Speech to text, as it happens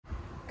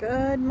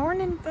Good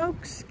morning,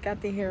 folks.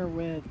 Kathy here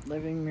with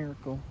Living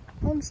Miracle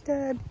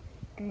Homestead,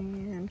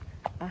 and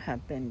I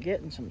have been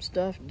getting some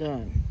stuff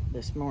done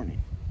this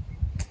morning.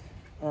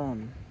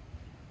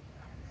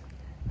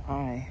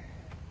 I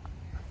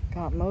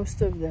got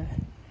most of the,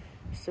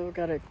 still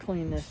got to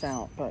clean this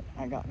out, but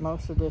I got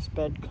most of this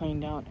bed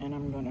cleaned out, and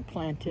I'm going to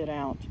plant it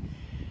out,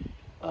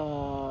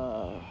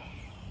 I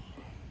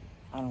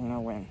don't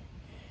know when.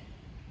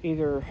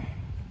 Either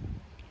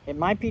it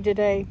might be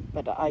today,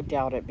 but I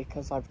doubt it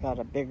because I've got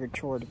a bigger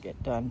chore to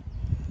get done.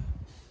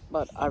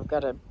 But I've got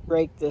to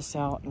break this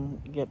out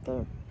and get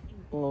the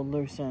little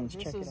loose ends.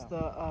 Check it out. This is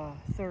the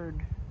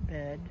third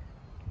bed,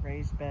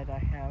 raised bed I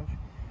have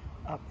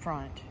up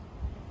front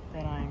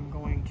that I'm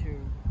going to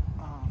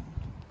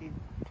be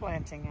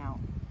planting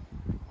out.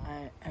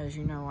 As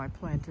you know, I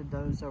planted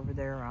those over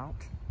there out.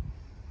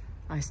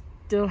 I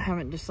still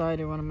haven't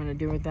decided what I'm going to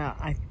do with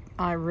that.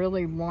 I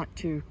really want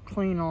to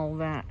clean all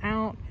that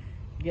out,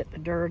 get the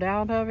dirt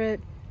out of it,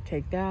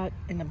 take that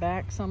in the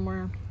back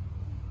somewhere,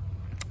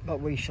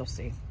 but we shall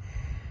see.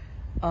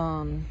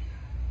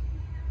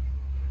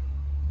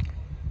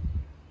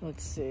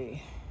 Let's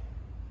see.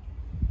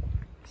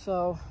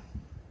 So,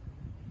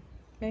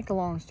 make a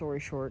long story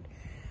short,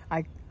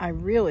 I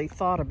really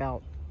thought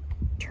about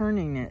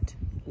turning it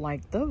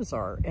like those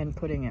are and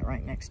putting it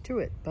right next to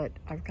it, but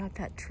I've got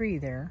that tree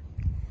there,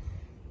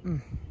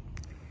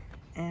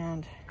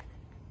 and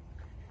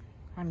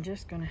I'm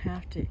just going to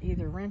have to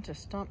either rent a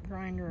stump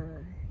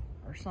grinder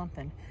or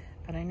something,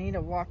 but I need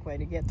a walkway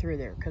to get through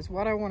there, because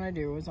what I want to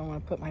do is I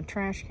want to put my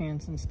trash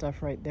cans and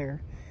stuff right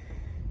there,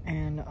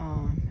 and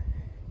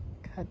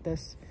cut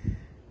this.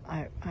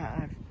 I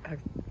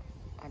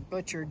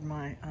butchered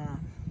my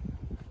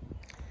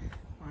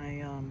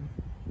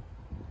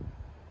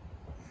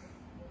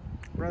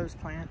rose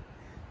plant.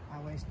 I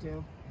always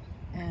do,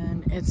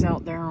 and it's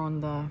out there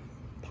on the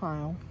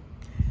pile.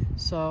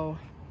 So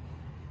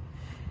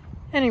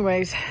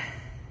anyways,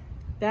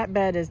 that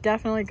bed has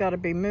definitely got to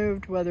be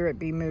moved, whether it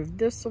be moved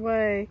this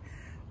way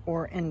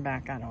or in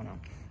back, I don't know.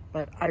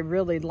 But I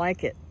really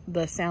like it,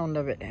 the sound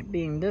of it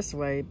being this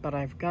way, but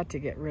I've got to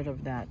get rid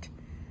of that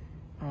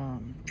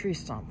tree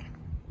stump.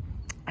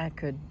 I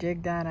could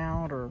dig that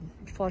out or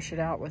flush it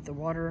out with the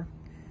water,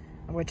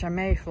 which I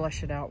may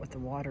flush it out with the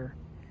water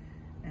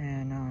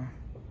and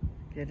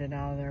get it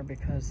out of there,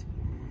 because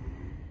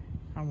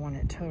I want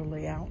it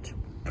totally out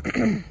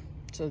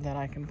so that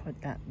I can put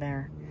that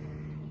there.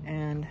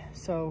 And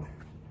so,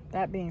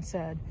 that being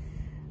said,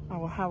 I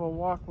will have a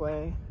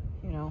walkway.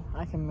 You know,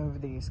 I can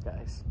move these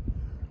guys.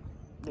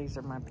 These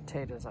are my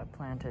potatoes I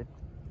planted.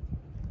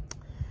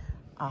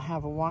 I'll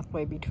have a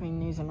walkway between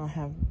these, and I'll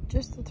have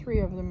just the three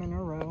of them in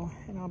a row,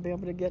 and I'll be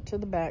able to get to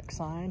the back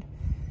side.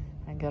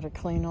 I got to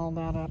clean all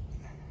that up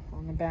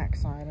on the back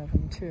side of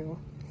them too.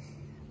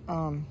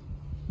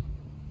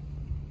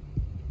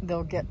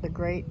 They'll get the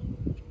great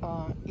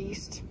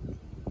east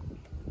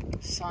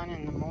sun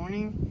in the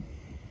morning,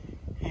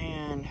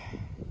 and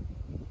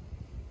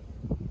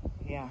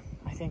yeah,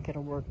 I think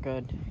it'll work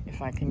good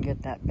if I can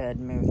get that bed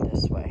moved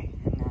this way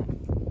and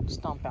that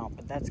stump out,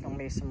 but that's going to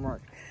be some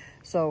work.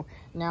 So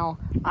now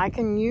I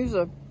can use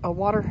a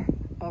water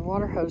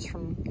hose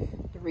from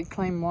the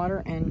reclaimed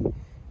water and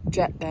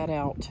jet that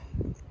out,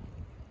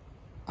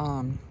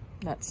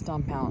 that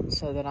stump out,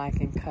 so that I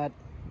can cut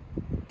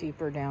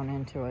deeper down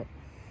into it.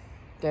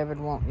 David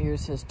won't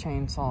use his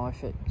chainsaw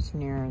if it's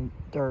near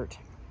dirt,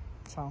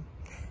 so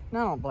I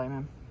don't blame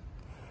him.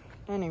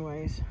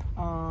 Anyways,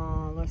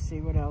 let's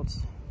see what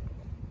else.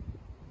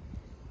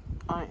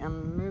 I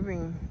am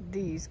moving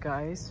these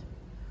guys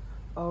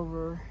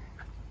over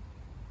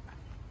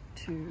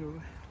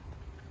to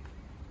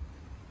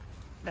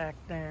back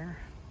there.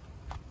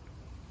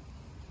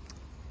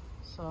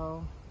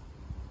 So,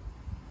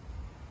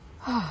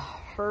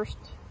 first,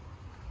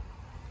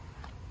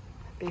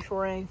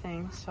 before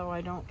anything, so I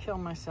don't kill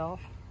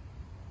myself,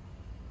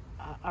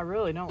 I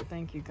really don't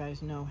think you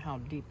guys know how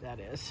deep that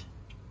is.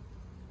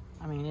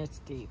 I mean, it's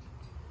deep.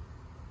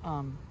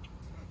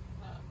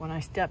 When I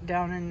step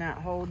down in that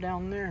hole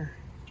down there,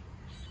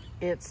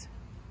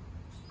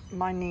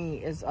 my knee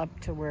is up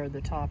to where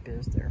the top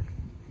is there.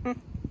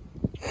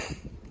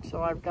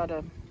 So I've got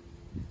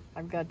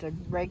to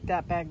rake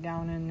that back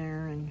down in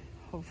there, and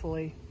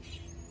hopefully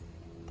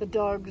the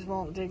dogs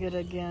won't dig it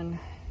again,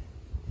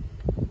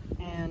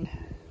 and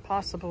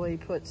possibly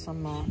put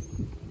some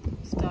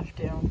stuff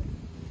down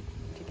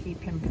to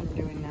keep him from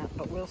doing that,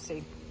 but we'll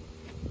see.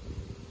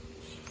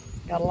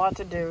 Got a lot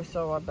to do,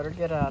 so I better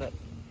get at it.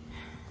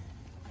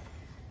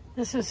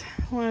 This is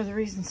one of the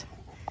reasons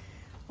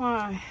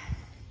why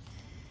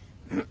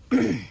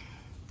I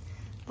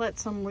let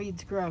some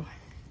weeds grow.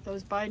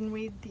 Those Biden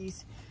weed,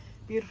 these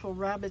beautiful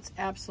rabbits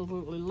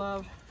absolutely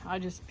love. I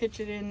just pitch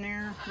it in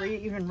there,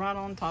 even right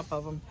on top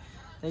of them.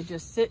 They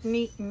just sit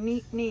neat and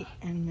neat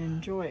and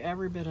enjoy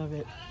every bit of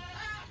it.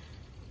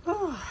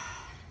 Oh.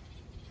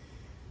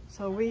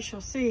 So we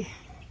shall see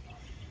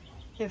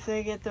if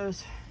they get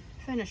those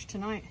finished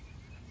tonight.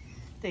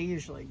 They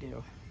usually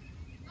do.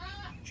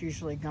 It's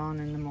usually gone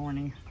in the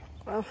morning.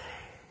 Well,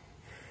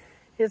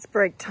 It's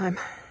break time.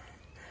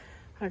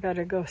 I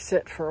gotta go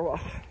sit for a while.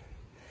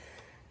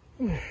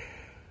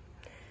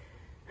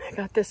 I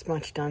got this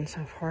much done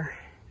so far.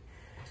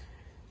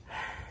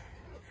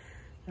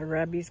 The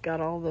rabbie's got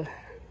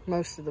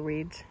most of the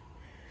weeds.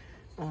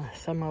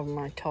 Some of them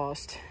I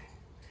tossed.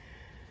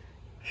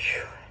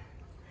 Whew.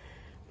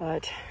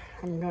 But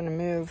I'm gonna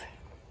move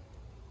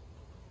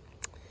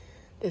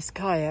this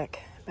kayak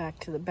back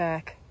to the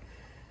back.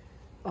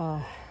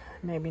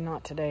 Maybe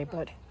not today,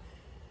 but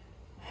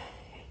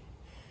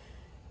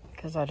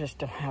because I just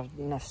don't have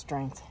enough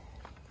strength.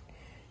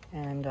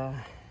 And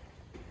I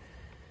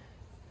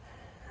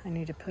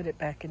need to put it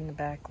back in the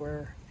back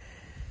where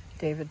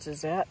David's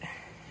is at.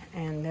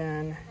 And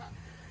then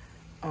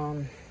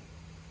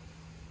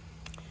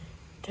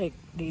take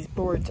these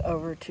boards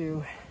over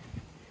to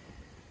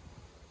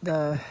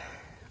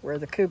where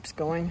the coop's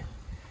going.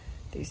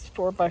 These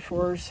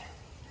 4x4s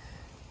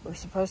were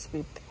supposed to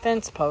be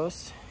fence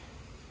posts,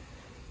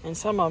 and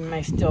some of them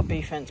may still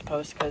be fence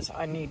posts because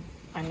I need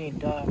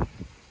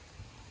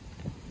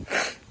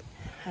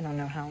I don't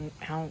know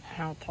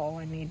how tall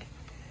I need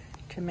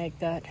to make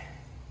that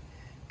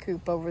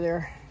coop over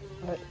there,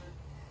 but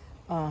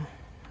I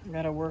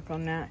gotta work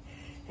on that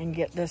and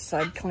get this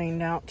side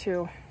cleaned out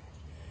too.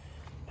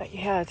 But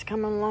yeah, it's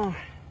coming along.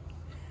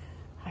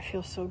 I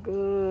feel so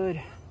good,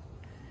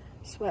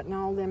 sweating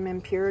all them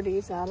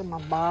impurities out of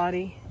my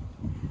body,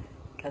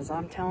 because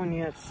I'm telling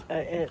you,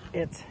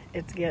 it's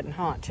getting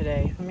hot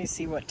today. Let me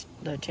see what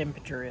the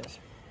temperature is.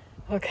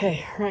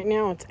 Okay, right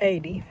now it's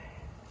 80.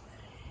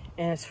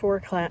 And it's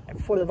forecasted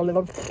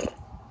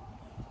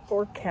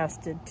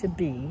to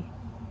be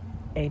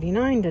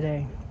 89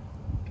 today.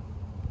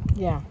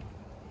 Yeah,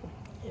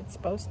 it's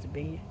supposed to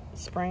be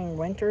spring,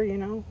 winter, you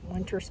know,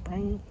 winter,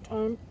 spring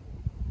time.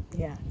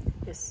 Yeah,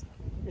 it's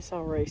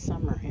already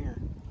summer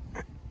here.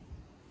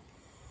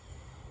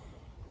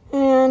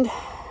 And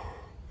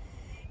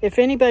if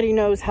anybody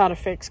knows how to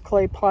fix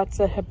clay pots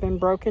that have been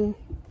broken,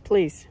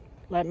 please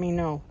let me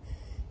know,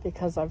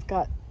 because I've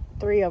got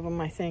 3 of them,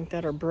 I think,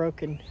 that are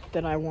broken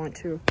that I want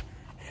to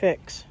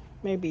fix.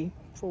 Maybe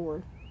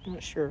 4,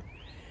 not sure.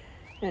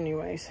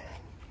 Anyways,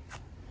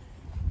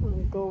 I'm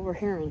gonna go over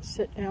here and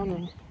sit down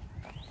and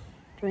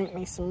drink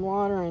me some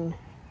water and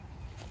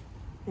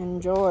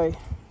enjoy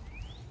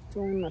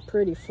my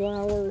pretty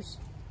flowers.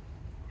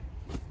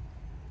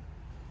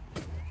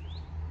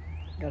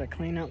 Gotta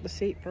clean out the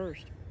seat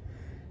first.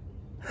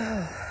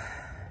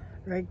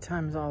 Break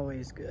time's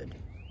always good.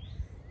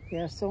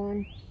 Yeah, so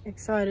I'm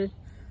excited.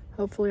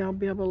 Hopefully I'll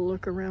be able to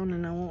look around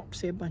and I won't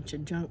see a bunch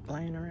of junk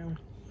lying around.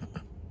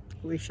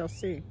 We shall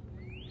see.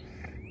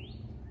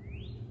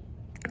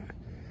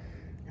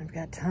 I've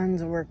got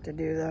tons of work to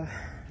do though.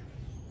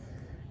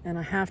 And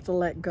I have to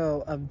let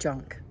go of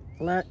junk.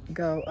 Let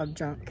go of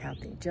junk,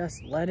 Kathy.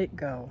 Just let it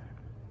go.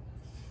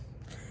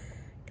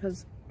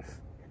 Because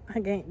I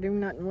can't do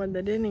nothing with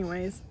it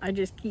anyways. I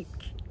just keep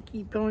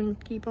on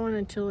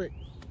until it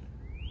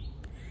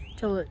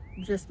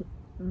just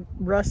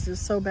rusts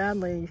so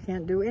badly you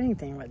can't do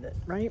anything with it,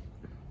 right?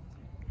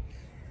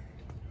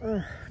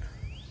 Ugh.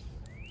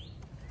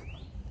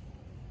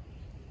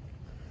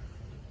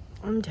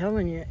 I'm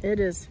telling you, it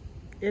is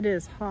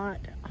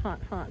hot.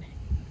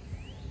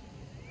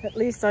 At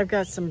least I've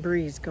got some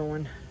breeze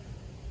going.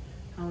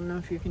 I don't know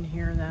if you can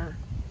hear that.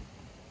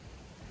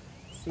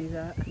 See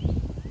that?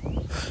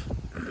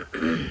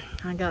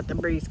 I got the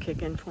breeze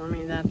kicking for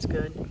me. That's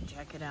good.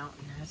 Check it out.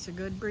 That's a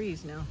good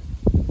breeze now.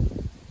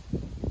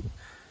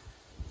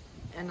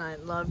 And I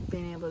love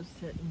being able to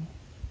sit and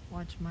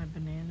watch my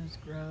bananas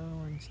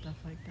grow and stuff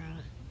like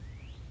that.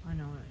 I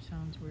know it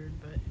sounds weird,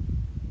 but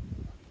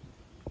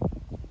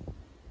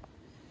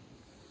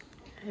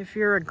if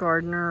you're a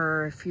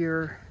gardener or if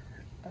you're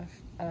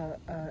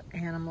a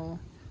animal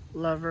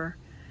lover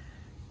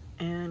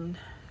and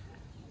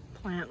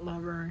plant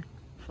lover,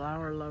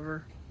 flower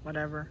lover,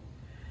 whatever,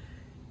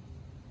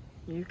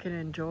 you can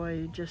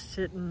enjoy just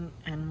sitting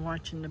and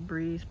watching the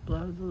breeze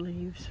blow the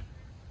leaves.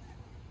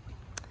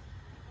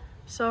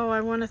 So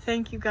I want to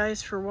thank you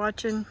guys for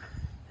watching.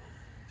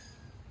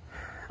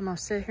 I'm going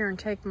to sit here and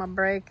take my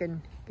break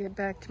and get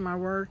back to my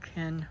work,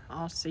 and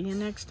I'll see you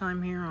next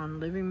time here on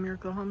Living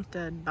Miracle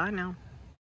Homestead. Bye now.